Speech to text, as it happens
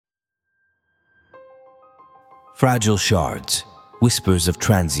Fragile Shards, Whispers of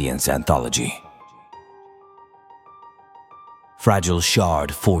Transience Anthology. Fragile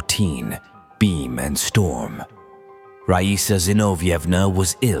Shard 14, Beam and Storm. Raisa Zinovyevna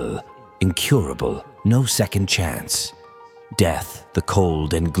was ill, incurable, no second chance. Death, the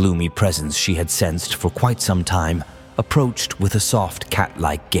cold and gloomy presence she had sensed for quite some time, approached with a soft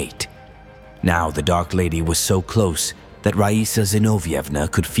cat-like gait. Now the Dark Lady was so close that Raisa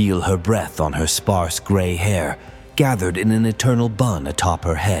Zinovyevna could feel her breath on her sparse gray hair, gathered in an eternal bun atop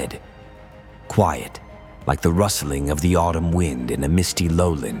her head. Quiet, like the rustling of the autumn wind in a misty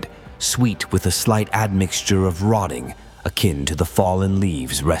lowland, sweet with a slight admixture of rotting, akin to the fallen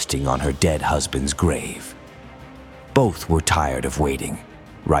leaves resting on her dead husband's grave. Both were tired of waiting.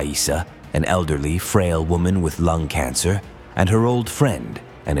 Raisa, an elderly, frail woman with lung cancer, and her old friend,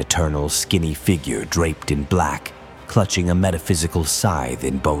 an eternal, skinny figure draped in black, clutching a metaphysical scythe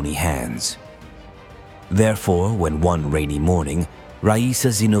in bony hands. Therefore, when one rainy morning, Raisa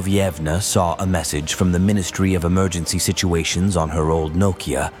Zinovyevna saw a message from the Ministry of Emergency Situations on her old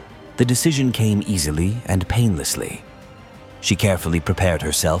Nokia, the decision came easily and painlessly. She carefully prepared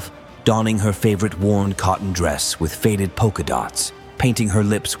herself, donning her favorite worn cotton dress with faded polka dots, painting her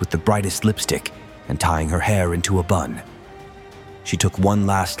lips with the brightest lipstick, and tying her hair into a bun. She took one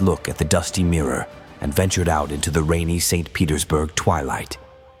last look at the dusty mirror and ventured out into the rainy St. Petersburg twilight.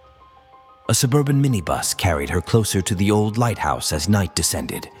 A suburban minibus carried her closer to the old lighthouse as night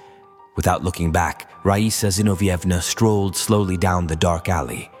descended. Without looking back, Raisa Zinovyevna strolled slowly down the dark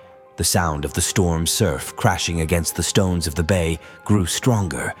alley. The sound of the storm surf crashing against the stones of the bay grew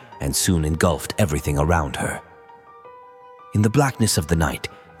stronger and soon engulfed everything around her. In the blackness of the night,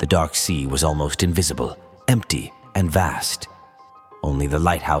 the dark sea was almost invisible, empty and vast. Only the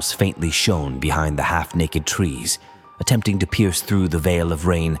lighthouse faintly shone behind the half-naked trees, attempting to pierce through the veil of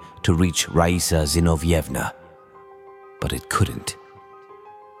rain to reach Raisa Zinovyevna. But it couldn't.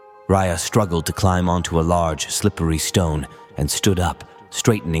 Raya struggled to climb onto a large, slippery stone and stood up,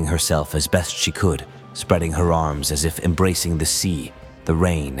 straightening herself as best she could, spreading her arms as if embracing the sea, the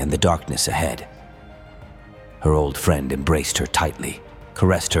rain, and the darkness ahead. Her old friend embraced her tightly,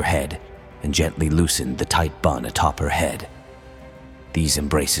 caressed her head, and gently loosened the tight bun atop her head. These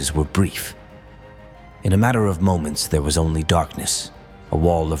embraces were brief. In a matter of moments, there was only darkness, a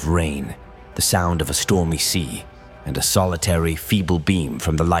wall of rain, the sound of a stormy sea, and a solitary, feeble beam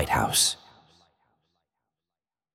from the lighthouse.